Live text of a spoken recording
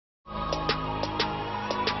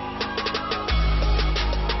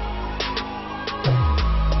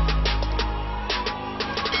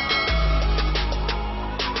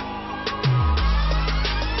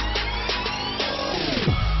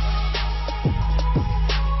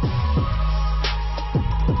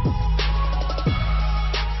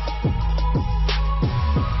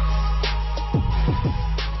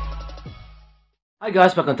Hi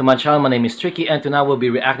guys, welcome to my channel. My name is Tricky and tonight we'll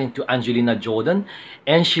be reacting to Angelina Jordan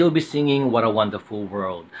and she'll be singing What a Wonderful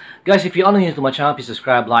World. Guys, if you're only new to my channel, please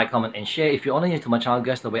subscribe, like, comment, and share. If you're only new to my channel,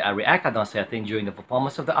 guys, the way I react, I don't say a thing during the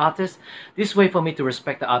performance of the artist. This way for me to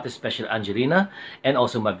respect the artist, especially Angelina, and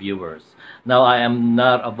also my viewers. Now, I am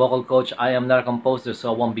not a vocal coach, I am not a composer,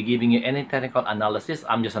 so I won't be giving you any technical analysis.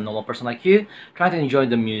 I'm just a normal person like you, trying to enjoy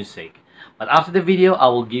the music. But after the video, I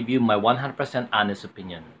will give you my 100% honest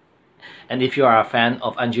opinion. And if you are a fan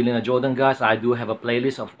of Angelina Jordan, guys, I do have a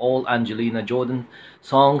playlist of all Angelina Jordan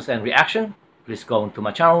songs and reaction. Please go to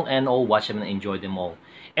my channel and all watch them and enjoy them all.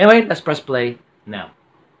 Anyway, let's press play now.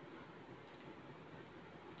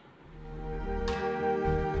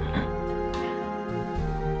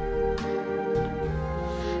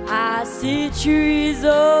 I see trees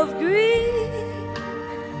of green,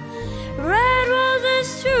 red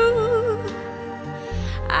roses too.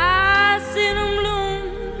 I see them bloom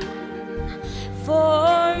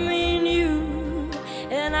for me and you,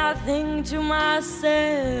 and I think to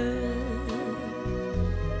myself,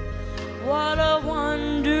 what a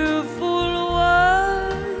wonderful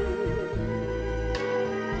world.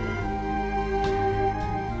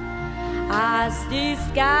 I see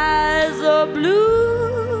skies of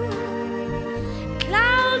blue,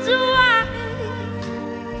 clouds of white,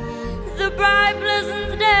 the bright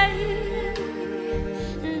pleasant day,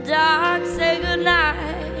 dark say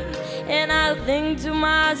goodnight, and I think to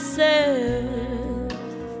myself,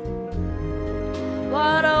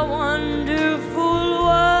 what a wonderful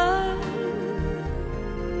world.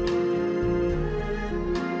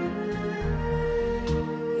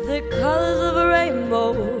 The colors of a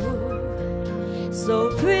rainbow, so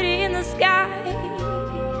pretty in the sky,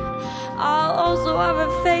 are also our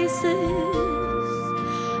faces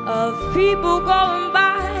of people going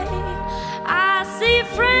by. I see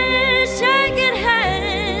friends shaking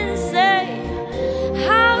hands, say,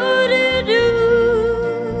 how do you do?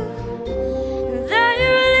 They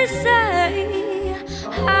really say,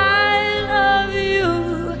 I love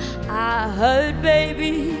you. I heard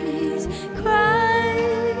babies cry,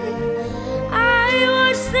 I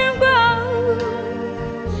watched them grow.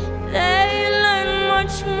 They learn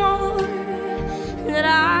much more than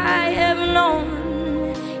I have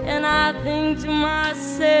known, and I think to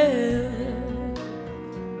myself,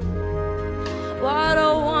 what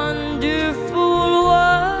a wonderful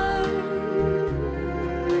world.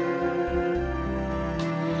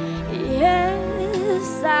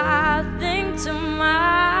 Yes, I think to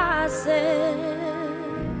myself,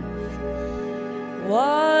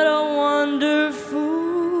 what a wonderful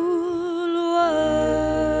world.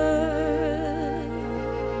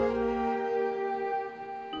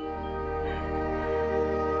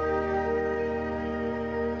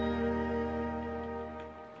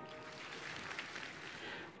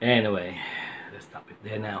 Anyway, let's stop it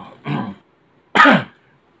there now.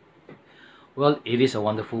 Well, it is a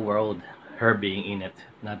wonderful world, her being in it.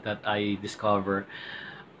 Not that I discover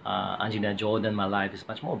Angelina Jordan, my life is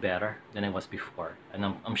much more better than it was before. And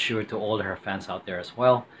I'm sure to all her fans out there as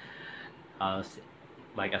well.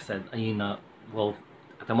 Like I said, well,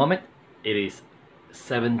 at the moment, it is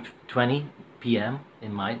 7:20 p.m.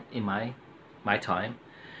 in my time.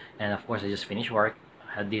 And of course, I just finished work,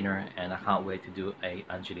 had dinner, and I can't wait to do a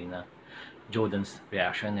Angelina Jordan's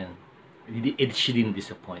reaction, and she didn't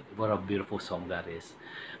disappoint. What a beautiful song that is.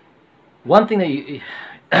 One thing that you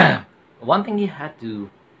one thing you had to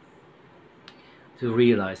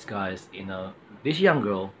realize, guys, this young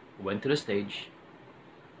girl went to the stage,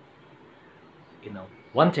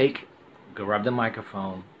 one take, grab the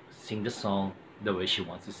microphone, sing the song the way she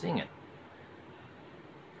wants to sing it.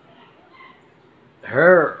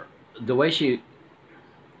 The way she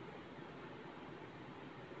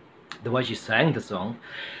sang the song,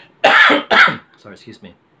 sorry, excuse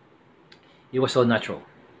me, it was so natural.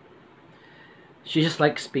 She's just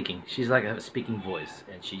like speaking. She's like a speaking voice,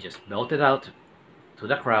 and she just belted out to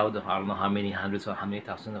the crowd. I don't know how many hundreds or how many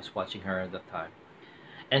thousands was watching her at that time,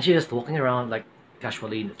 and she just walking around like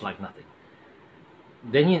casually, and it's like nothing.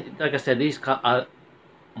 Then, like I said, these are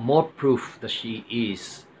more proof that she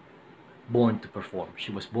is born to perform.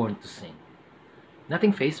 She was born to sing.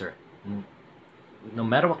 Nothing fazed her. No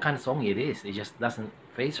matter what kind of song it is, it just doesn't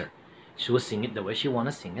faze her. She will sing it the way she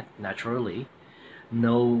wanna sing it, naturally.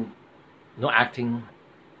 No acting,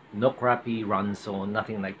 no crappy runs or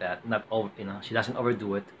nothing like that. Not over, she doesn't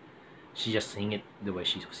overdo it. She just sing it the way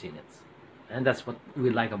she's seen it, and that's what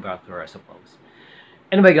we like about her, I suppose.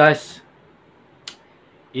 Anyway, guys,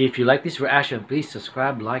 if you like this reaction, please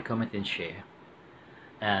subscribe, like, comment, and share.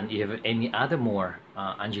 And if you have any other more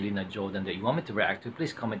Angelina Jordan that you want me to react to,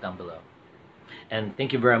 please comment down below. And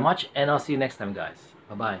thank you very much, and I'll see you next time, guys.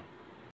 Bye bye.